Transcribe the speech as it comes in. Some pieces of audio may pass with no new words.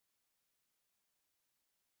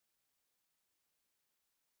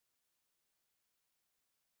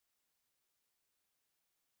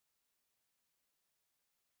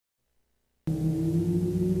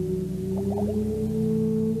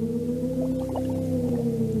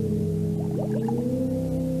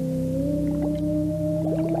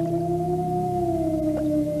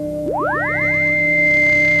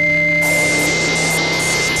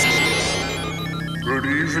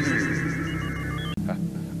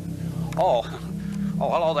Oh,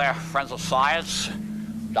 hello there, friends of science,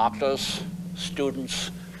 doctors,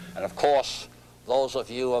 students, and of course, those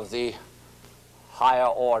of you of the higher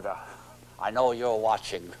order. I know you're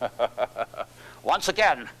watching. Once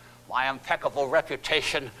again, my impeccable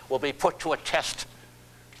reputation will be put to a test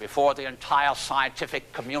before the entire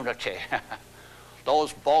scientific community.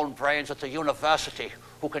 Those bone brains at the university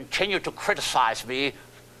who continue to criticize me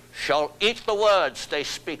shall eat the words they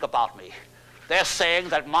speak about me. They're saying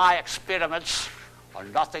that my experiments are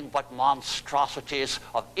nothing but monstrosities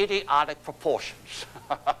of idiotic proportions.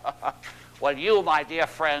 Well, you, my dear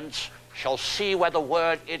friends, shall see where the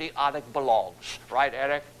word idiotic belongs. Right,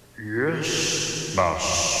 Eric? Yes,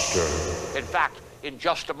 Master. In fact, in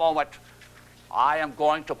just a moment, I am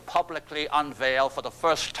going to publicly unveil for the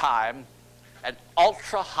first time an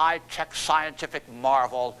ultra-high-tech scientific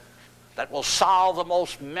marvel that will solve the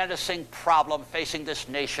most menacing problem facing this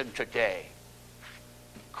nation today.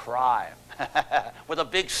 Crime. With a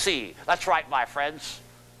big C. That's right, my friends.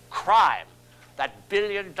 Crime. That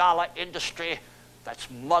billion-dollar industry that's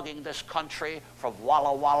mugging this country from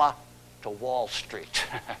Walla Walla to Wall Street.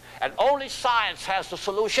 And only science has the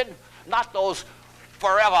solution, not those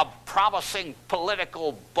forever promising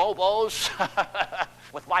political bobos.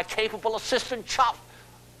 With my capable assistant, Chop.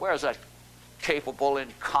 Where's that capable,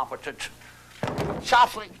 incompetent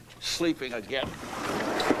Chopsley? Sleeping again.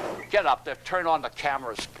 Get up there, turn on the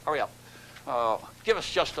cameras. Hurry up. Give us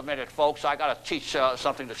just a minute, folks. I got to teach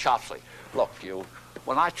something to Chopsley. Look, you,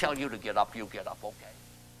 when I tell you to get up, okay?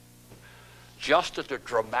 Just at the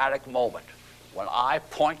dramatic moment, when I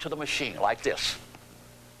point to the machine like this,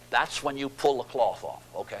 that's when you pull the cloth off,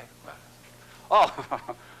 okay? Oh,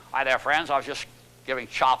 hi there, friends. I was just giving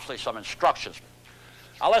Chopsley some instructions.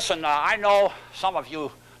 Now, listen, I know some of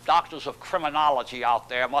you doctors of criminology out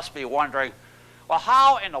there must be wondering, well,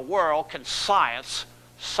 how in the world can science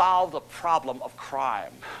solve the problem of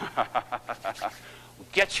crime?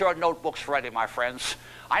 Get your notebooks ready, my friends.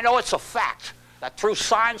 I know it's a fact that through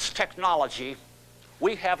science technology,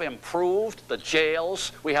 we have improved the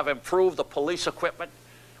jails, we have improved the police equipment,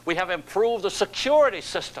 we have improved the security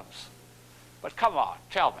systems. But come on,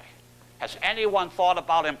 tell me, has anyone thought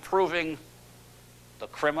about improving the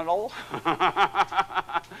criminal?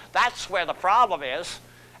 That's where the problem is.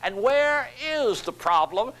 And where is the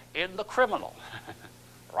problem in the criminal?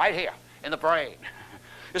 Right here, in the brain.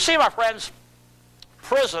 You see, my friends,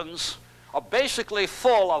 prisons are basically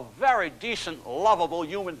full of very decent, lovable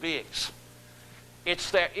human beings. It's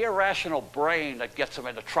their irrational brain that gets them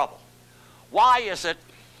into trouble. Why is it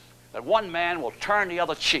that one man will turn the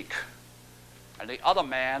other cheek and the other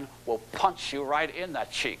man will punch you right in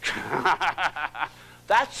that cheek?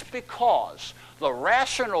 That's because the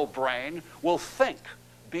rational brain will think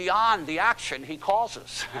beyond the action he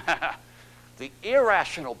causes. The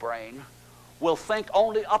irrational brain will think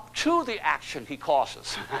only up to the action he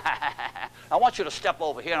causes. I want you to step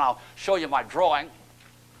over here and I'll show you my drawing.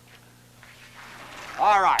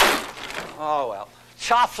 All right. Oh, well.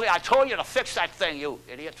 Chopsley, I told you to fix that thing, you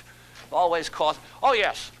idiot. Always cause. Oh,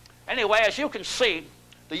 yes. Anyway, as you can see,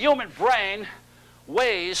 the human brain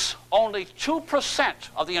weighs only 2%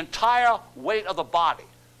 of the entire weight of the body.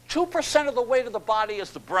 2% of the weight of the body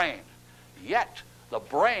is the brain. Yet, the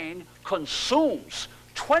brain consumes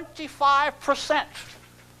 25%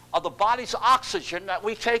 of the body's oxygen that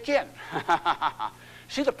we take in.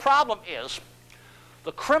 See, the problem is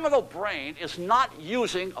the criminal brain is not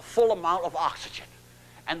using a full amount of oxygen.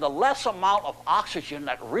 And the less amount of oxygen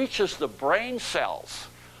that reaches the brain cells,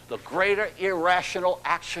 the greater irrational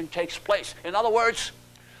action takes place. In other words,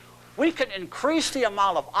 we can increase the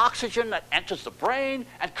amount of oxygen that enters the brain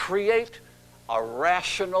and create a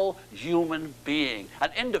rational human being, an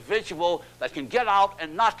individual that can get out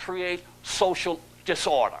and not create social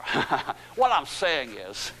disorder. What I'm saying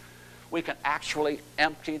is, we can actually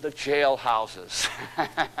empty the jailhouses.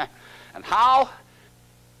 And how?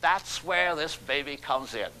 That's where this baby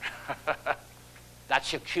comes in.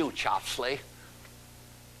 That's your cue, Chopsley.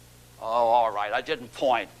 Oh, all right, I didn't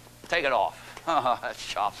point. Take it off.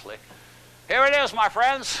 That's Chopsley. Here it is, my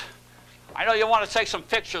friends. I know you want to take some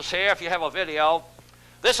pictures here if you have a video.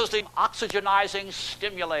 This is the oxygenizing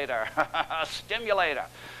stimulator. Stimulator.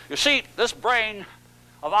 You see, this brain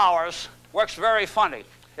of ours works very funny.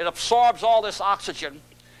 It absorbs all this oxygen,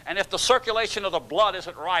 and if the circulation of the blood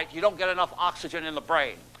isn't right, you don't get enough oxygen in the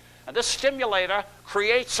brain. And this stimulator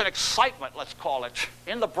creates an excitement, let's call it,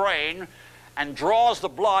 in the brain and draws the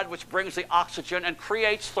blood, which brings the oxygen and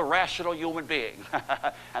creates the rational human being.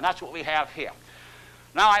 And that's what we have here.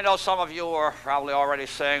 Now, I know some of you are probably already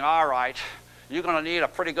saying, all right, you're going to need a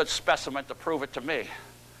pretty good specimen to prove it to me.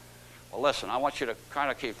 Well, listen, I want you to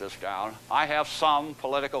kind of keep this down. I have some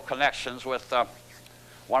political connections with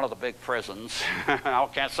one of the big prisons. I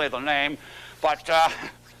can't say the name, but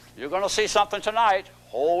you're going to see something tonight.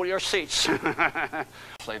 Hold your seats.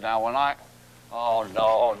 Say now, oh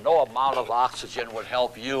no, no amount of oxygen would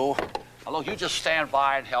help you. Now, look, you just stand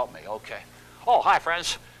by and help me, okay? Oh, hi,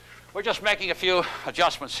 friends. We're just making a few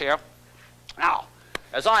adjustments here. Now,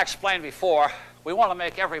 as I explained before, we want to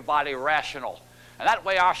make everybody rational. And that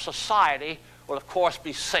way our society will, of course,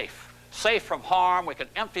 be safe. Safe from harm. We can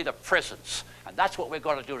empty the prisons. And that's what we're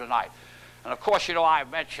going to do tonight. And, of course, you know, I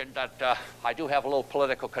mentioned that I do have a little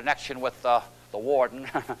political connection with the warden.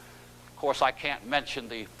 Of course, I can't mention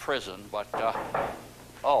the prison, but...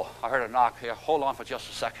 oh, I heard a knock here. Hold on for just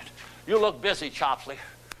a second. You look busy, Chopsley.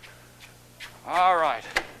 All right.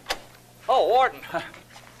 Oh, warden.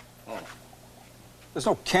 Oh. There's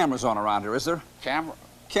no cameras on around here, is there? Cameras.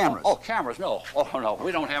 Oh, cameras, no. Oh, no,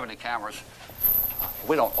 we don't have any cameras.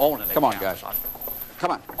 We don't own any Come on, cameras. guys.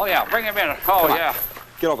 Come on. Oh, yeah, bring him in. Oh, yeah.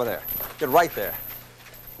 Get over there. Get right there.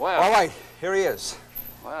 Well. All right, here he is.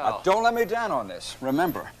 Well. Now, don't let me down on this.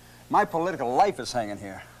 Remember, my political life is hanging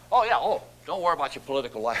here. Oh, yeah, oh, don't worry about your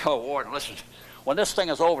political life. Oh, warden, listen. When this thing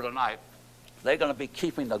is over tonight, they're going to be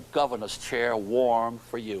keeping the governor's chair warm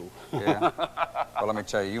for you. Yeah? Well, let me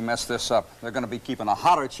tell you, you mess this up, they're going to be keeping a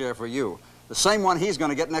hotter chair for you. The same one he's going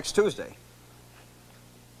to get next Tuesday.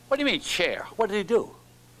 What do you mean, chair? What did he do?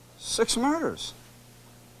 6 murders.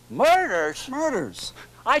 Murders? Murders.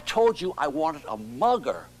 I told you I wanted a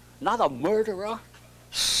mugger, not a murderer.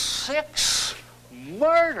 6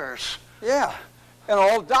 murders? Yeah, and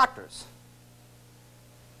all doctors.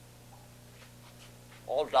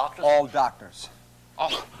 All doctors? All doctors.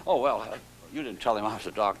 Oh well, you didn't tell him I was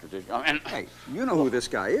a doctor, did you? I mean, hey, you know who this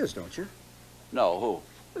guy is, don't you? No, who?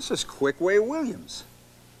 This is Quickway Williams.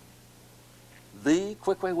 The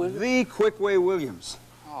Quickway Williams? The Quickway Williams.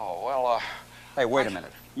 Oh, well, Hey, wait a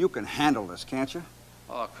minute. You can handle this, can't you?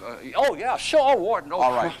 Oh, yeah, sure, warden. Oh,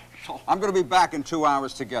 all right. I'm going to be back in 2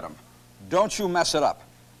 hours to get him. Don't you mess it up.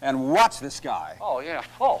 And watch this guy. Oh, yeah.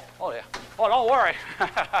 Oh, yeah. Oh, don't worry.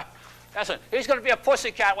 Listen, he's going to be a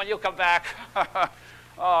pussycat when you come back.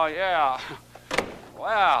 Oh, yeah.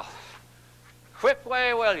 Well,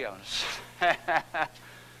 Quickway Williams.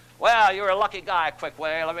 Well, you're a lucky guy,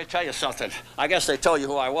 Quickway. Let me tell you something. I guess they told you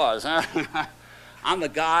who I was, huh? I'm the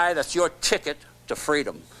guy that's your ticket to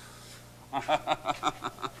freedom.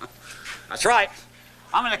 That's right.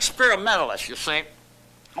 I'm an experimentalist, you see.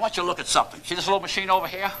 I want you to look at something. See this little machine over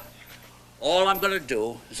here? All I'm going to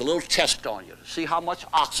do is a little test on you to see how much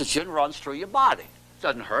oxygen runs through your body.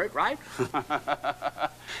 Doesn't hurt, right?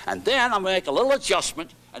 And then I'm going to make a little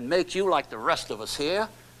adjustment and make you like the rest of us here,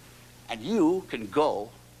 and you can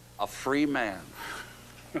go a free man.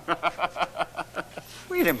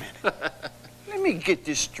 Wait a minute. Let me get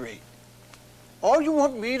this straight. All you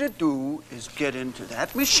want me to do is get into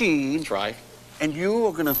that machine. That's right. And you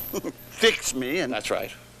are going to fix me. And that's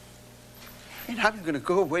right. And I'm going to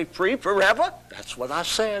go away free forever? That's what I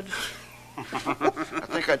said. I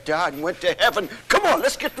think I died and went to heaven. Come on,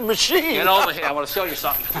 let's get the machine. Get over here. I want to show you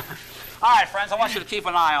something. All right, friends, I want you to keep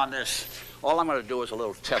an eye on this. All I'm going to do is a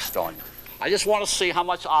little test on you. I just want to see how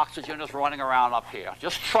much oxygen is running around up here.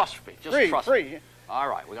 Just trust me. Just trust me. All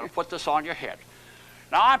right, we're going to put this on your head.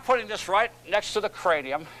 Now, I'm putting this right next to the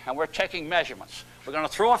cranium, and we're taking measurements. We're going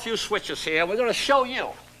to throw a few switches here, and we're going to show you.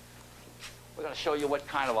 We're going to show you what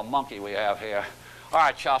kind of a monkey we have here. All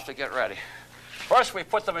right, Chopper, get ready. First, we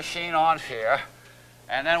put the machine on here,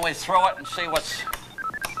 and then we throw it and see what's...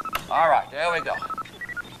 All right, there we go.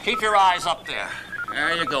 Keep your eyes up there.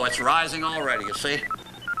 There you go. It's rising already, you see?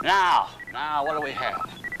 Now, what do we have?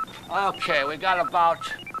 Okay, we got about,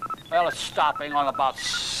 well, it's stopping on about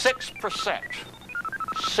 6%.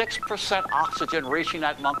 6% oxygen reaching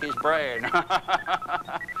that monkey's brain.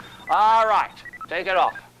 All right, take it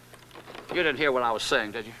off. You didn't hear what I was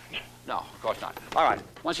saying, did you? No, of course not. All right,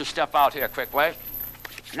 once you step out here, Quickway.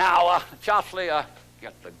 Now, Chopsley,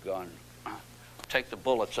 get the gun. Take the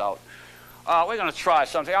bullets out. We're going to try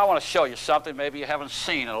something. I want to show you something maybe you haven't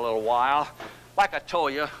seen in a little while. Like I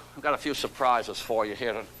told you, I've got a few surprises for you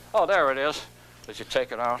here. Oh, there it is. Did you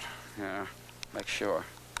take it out? Yeah, make sure.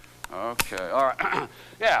 Okay, all right.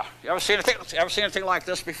 Yeah, you ever seen anything like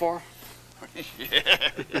this before?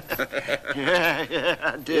 Yeah,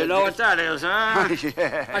 I did. You know what that is, huh?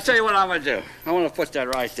 Yeah. I tell you what I'm going to do. I want to put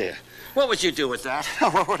that right there. What would you do with that?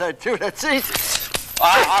 What would I do? That's easy. All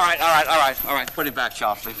right. Put it back,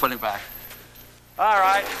 Chopsley. Put it back. All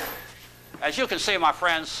right. As you can see, my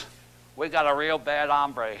friends, we got a real bad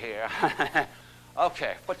hombre here.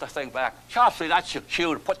 Okay, put the thing back. Chopsley, that's your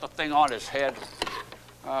cue to put the thing on his head.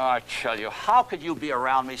 Oh, I tell you, how could you be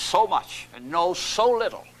around me so much and know so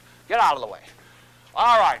little? Get out of the way.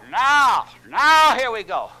 All right, now here we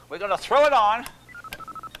go. We're going to throw it on,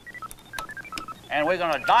 and we're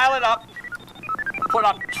going to dial it up, put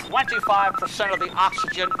up 25% of the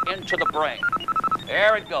oxygen into the brain.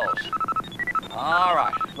 There it goes. All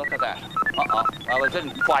right, look at that. Uh-oh. Well, it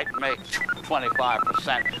didn't quite make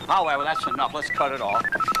 25%. However, that's enough. Let's cut it off.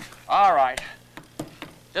 All right.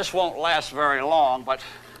 This won't last very long, but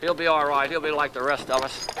he'll be all right. He'll be like the rest of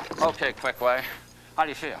us. Okay, Quickway. How do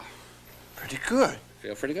you feel? Pretty good.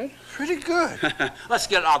 Feel pretty good? Pretty good. Let's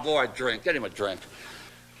get our boy a drink. Get him a drink.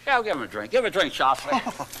 Yeah, I'll give him a drink. Give him a drink, Chopsley.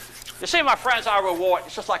 You see, my friends, I reward.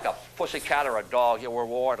 It's just like a pussycat or a dog. You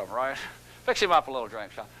reward them, right? Fix him up a little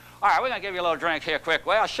drink, Chopsley. All right, we're going to give you a little drink here,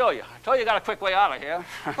 Quickway. I'll show you. I told you got a quick way out of here.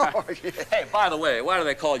 Oh, yeah. Hey, by the way, why do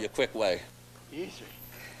they call you Quickway? Easy.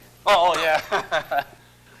 Oh, yeah.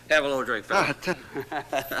 Have a little drink, Phil.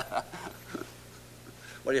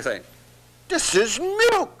 What do you think? This is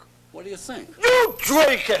milk. What do you think? You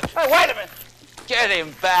drink it. Hey, wait a minute. Get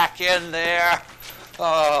him back in there.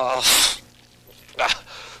 Oh.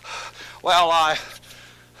 Well, I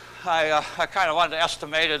kind of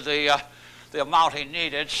underestimated the amount he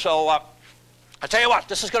needed, so I tell you what,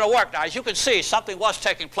 this is going to work now. As you can see, something was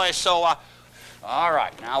taking place, so all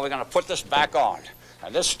right, now we're going to put this back on.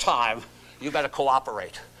 And this time, you better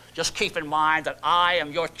cooperate. Just keep in mind that I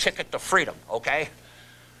am your ticket to freedom, okay?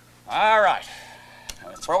 All right.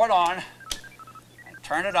 Throw it on and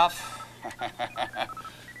turn it up.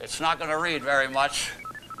 It's not going to read very much.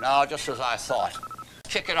 No, just as I thought.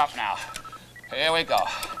 Kick it up now. Here we go.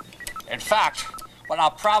 In fact, what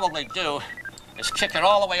I'll probably do is kick it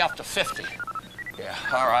all the way up to 50. Yeah,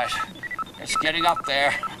 all right. It's getting up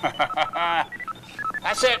there.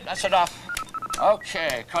 That's it. That's enough.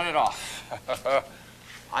 Okay, cut it off.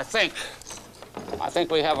 I think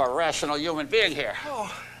we have a rational human being here. Oh,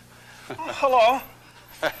 hello.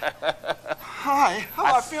 Hi. Oh,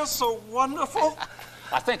 I feel so wonderful.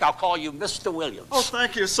 I think I'll call you Mr. Williams. Oh,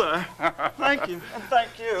 thank you, sir. Thank you, and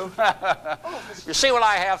thank you. You see what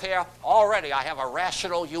I have here? Already I have a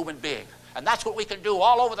rational human being. And that's what we can do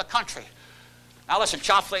all over the country. Now listen,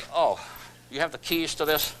 Chopsley. Oh, you have the keys to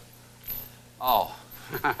this? Oh.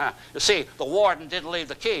 You see, the warden didn't leave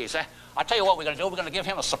the keys. I'll tell you what we're going to do. We're going to give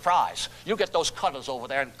him a surprise. You get those cutters over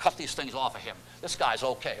there and cut these things off of him. This guy's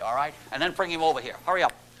okay, all right? And then bring him over here. Hurry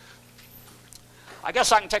up. I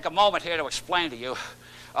guess I can take a moment here to explain to you.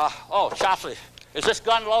 Oh, Chopsley, is this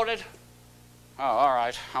gun loaded? Oh, all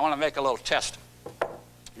right. I want to make a little test.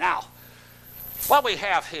 Now, what we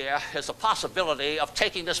have here is the possibility of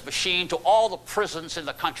taking this machine to all the prisons in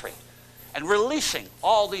the country and releasing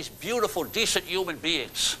all these beautiful, decent human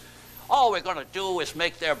beings. All we're going to do is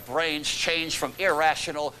make their brains change from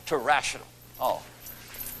irrational to rational. Oh,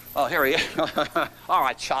 here he is. All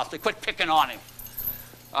right, Chopsley, quit picking on him.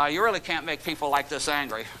 You really can't make people like this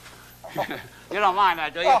angry. You don't mind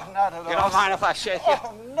that, do you? Oh, not at all. You don't mind if I shake you?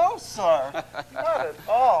 Oh, no, sir. Not at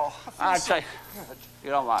all. I'll tell you. You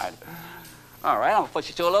don't mind. All right, I'm going to put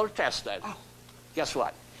you to a little test then. Oh. Guess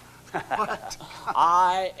what? What?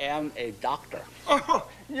 I am a doctor. Oh,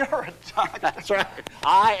 you're a doctor. That's right.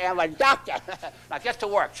 I am a doctor. Now get to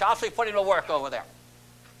work. Chopsley, put him to work over there.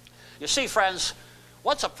 You see, friends,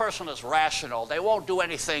 once a person is rational, they won't do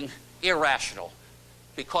anything irrational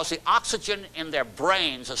because the oxygen in their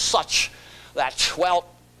brains is such that, well,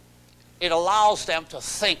 it allows them to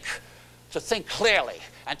think clearly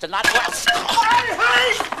and to not...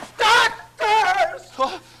 I hate doctors!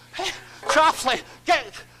 Chopsley,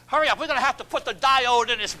 hurry up. We're going to have to put the diode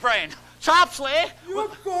in his brain. Chopsley!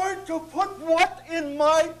 You're going to put what in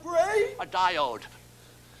my brain? A diode.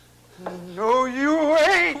 No, you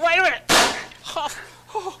ain't. Wait a minute.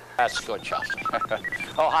 That's good, Chopsley.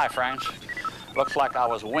 Oh, hi, friends. Looks like I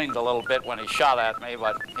was winged a little bit when he shot at me,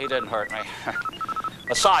 but he didn't hurt me.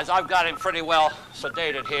 Besides, I've got him pretty well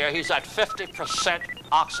sedated here. He's at 50%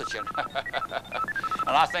 oxygen. And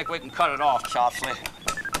I think we can cut it off, Chopsley.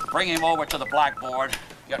 Bring him over to the blackboard.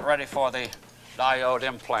 Get ready for the diode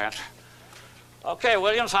implant. Okay,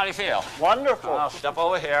 Williams, how do you feel? Wonderful. I'll step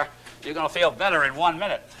over here. You're going to feel better in 1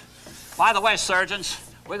 minute. By the way, surgeons,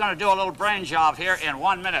 we're going to do a little brain job here in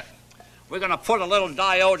 1 minute. We're going to put a little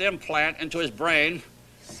diode implant into his brain.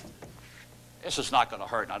 This is not going to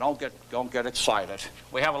hurt. Now, don't get excited.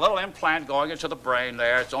 We have a little implant going into the brain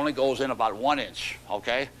there. It only goes in about 1 inch,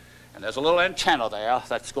 okay? And there's a little antenna there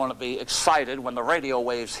that's going to be excited when the radio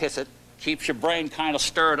waves hit it. Keeps your brain kind of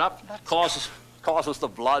stirred up, causes the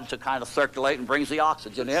blood to kind of circulate and brings the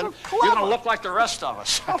oxygen in. So You're going to look like the rest of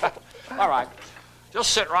us. All right.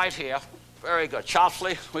 Just sit right here. Very good.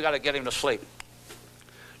 Chopsley, we got to get him to sleep.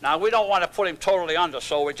 Now, we don't want to put him totally under,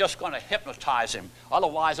 so we're just going to hypnotize him.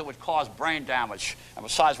 Otherwise, it would cause brain damage. And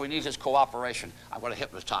besides, we need his cooperation. I'm going to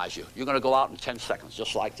hypnotize you. You're going to go out in 10 seconds,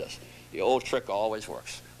 just like this. The old trick always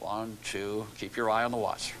works. 1, 2, keep your eye on the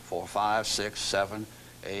watch. 4, 5, 6, 7,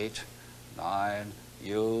 8, 9.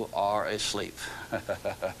 You are asleep.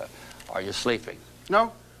 Are you sleeping?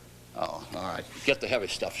 No. Oh, all right. Get the heavy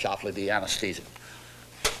stuff, Shopley, the anesthesia.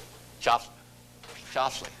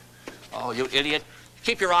 Shopley. Oh, you idiot.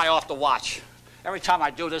 Keep your eye off the watch. Every time I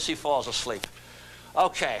do this, he falls asleep.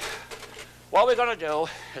 Okay. What we're going to do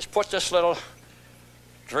is put this little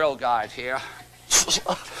drill guide here.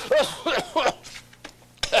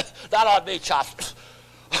 That ought to be chopped.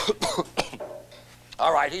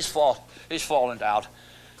 All right, he's falling down.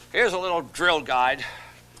 Here's a little drill guide.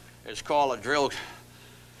 It's called a drill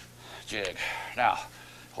jig. Now,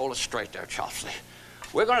 hold it straight there, Chopsley.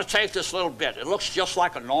 We're going to take this little bit. It looks just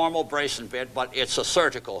like a normal bracing bit, but it's a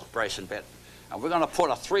surgical bracing bit. And we're going to put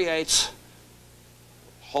a 3/8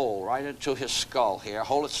 hole right into his skull here.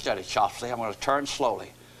 Hold it steady, Chopsley. I'm going to turn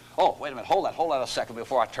slowly. Oh, wait a minute. Hold that a second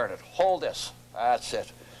before I turn it. Hold this. That's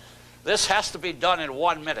it. This has to be done in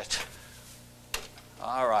 1 minute.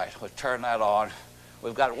 All right, we'll turn that on.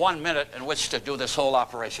 We've got 1 minute in which to do this whole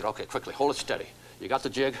operation. Okay, quickly, hold it steady. You got the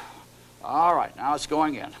jig? All right, now it's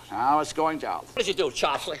going in. Now it's going down. What did you do,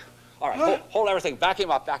 Chopsley? All right, hold everything. Back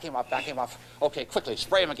him up, back him up, back him up. Okay, quickly,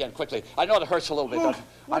 spray him again, quickly. I know it hurts a little bit, but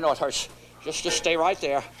I know it hurts. Just stay right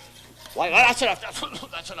there. That's enough,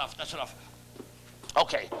 that's enough, that's enough.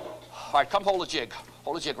 Okay, all right, come hold the jig.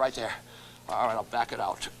 Hold the jig right there. All right, I'll back it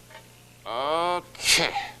out.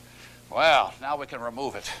 Okay, well, now we can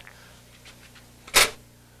remove it.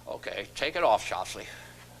 Okay, take it off, Chopsley.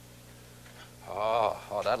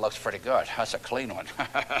 Oh, that looks pretty good. That's a clean one.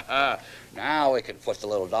 Now we can put the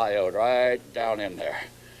little diode right down in there.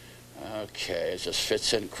 Okay, it just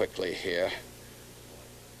fits in quickly here.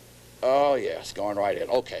 Oh, yeah, it's going right in.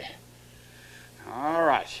 Okay. All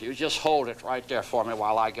right, you just hold it right there for me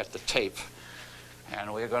while I get the tape.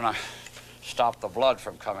 And we're going to stop the blood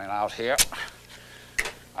from coming out here.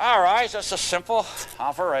 All right, that's a simple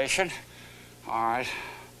operation. All right,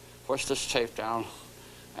 push this tape down.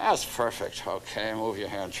 That's perfect. Okay, move your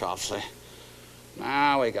hand, Chopsley.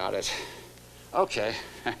 Now we got it. Okay.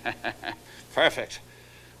 Perfect.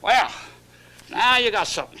 Well, now you got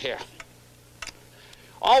something here.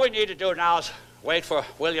 All we need to do now is wait for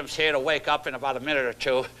Williams here to wake up in about a minute or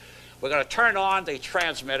two. We're going to turn on the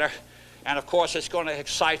transmitter, and of course it's going to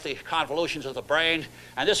excite the convolutions of the brain,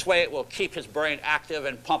 and this way it will keep his brain active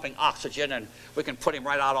and pumping oxygen, and we can put him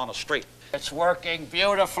right out on the street. It's working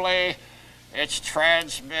beautifully. It's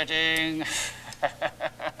transmitting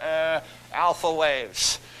alpha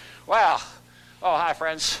waves. Well, oh, hi,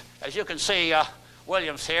 friends. As you can see,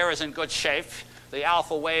 Williams here is in good shape. The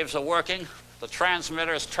alpha waves are working. The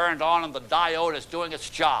transmitter is turned on, and the diode is doing its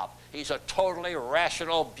job. He's a totally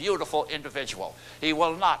rational, beautiful individual. He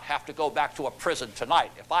will not have to go back to a prison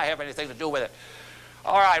tonight if I have anything to do with it.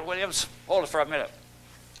 All right, Williams, hold it for a minute.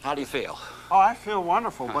 How do you feel? Oh, I feel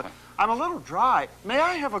wonderful, but I'm a little dry. May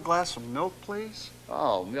I have a glass of milk, please?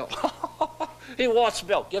 Oh, milk. He wants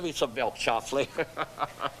milk. Give me some milk, Chopsley.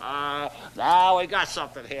 Now we got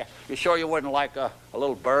something here. You sure you wouldn't like a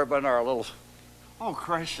little bourbon or a little... Oh,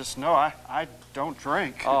 gracious, no, I don't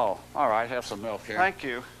drink. Oh, all right, have some milk here. Thank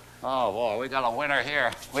you. Oh, boy, we got a winner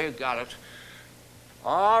here. We've got it.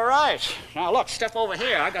 All right. Now, look, step over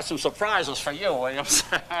here. I got some surprises for you, Williams.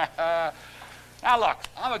 Now, look,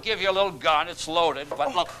 I'm going to give you a little gun. It's loaded,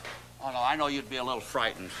 but look. Oh, no, I know you'd be a little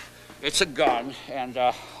frightened. It's a gun, and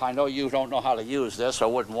I know you don't know how to use this. I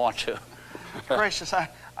wouldn't want to. Gracious,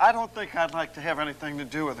 I don't think I'd like to have anything to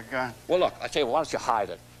do with a gun. Well, look, I tell you, why don't you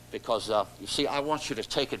hide it? Because, you see, I want you to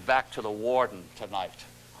take it back to the warden tonight.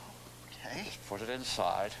 Okay. Just put it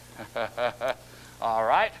inside. All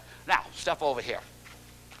right. Now, step over here.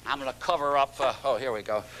 I'm going to cover up, oh, here we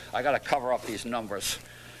go. I got to cover up these numbers.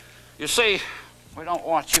 You see, we don't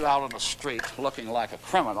want you out on the street looking like a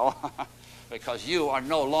criminal because you are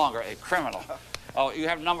no longer a criminal. Oh, you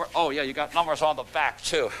have oh yeah, you got numbers on the back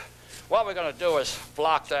too. What we're going to do is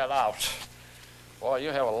block that out. Boy, you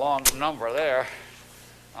have a long number there.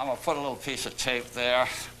 I'm going to put a little piece of tape there.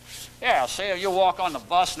 Yeah, see, if you walk on the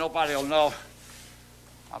bus, nobody will know.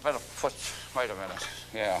 I better put, wait a minute,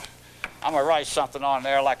 yeah. I'm going to write something on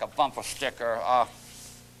there like a bumper sticker. Oh,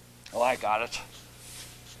 I got it.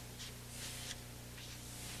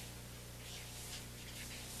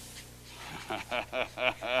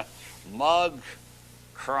 Mug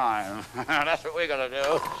crime. That's what we're going to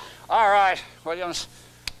do. All right, Williams.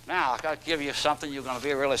 Now, I've got to give you something you're going to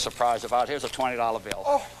be really surprised about. Here's a $20 bill.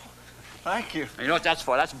 Oh, Thank you. And you know what that's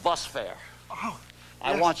for? That's bus fare. Oh,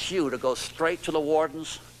 I yes. want you to go straight to the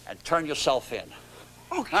wardens and turn yourself in.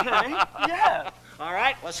 Okay, yeah. All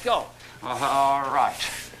right, let's go. All right.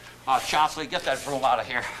 Chauncey, get that broom out of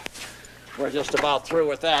here. We're just about through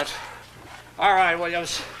with that. All right,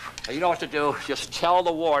 Williams, you know what to do. Just tell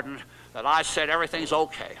the warden that I said everything's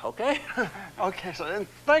okay, okay? Okay, so and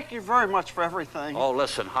thank you very much for everything. Oh,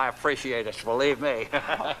 listen, I appreciate it, believe me.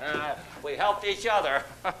 We helped each other.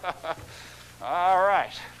 All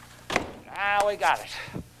right. Now we got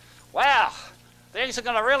it. Well, things are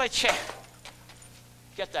going to really change.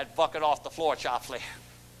 Get that bucket off the floor, Chopsley.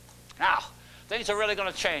 Now, things are really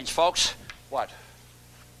going to change, folks. What?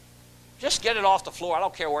 Just get it off the floor. I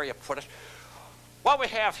don't care where you put it. What we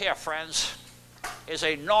have here, friends, is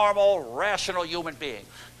a normal, rational human being.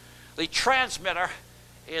 The transmitter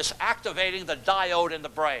is activating the diode in the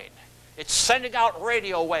brain. It's sending out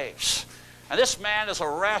radio waves. And this man is a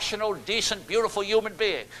rational, decent, beautiful human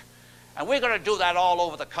being. And we're going to do that all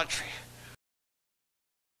over the country.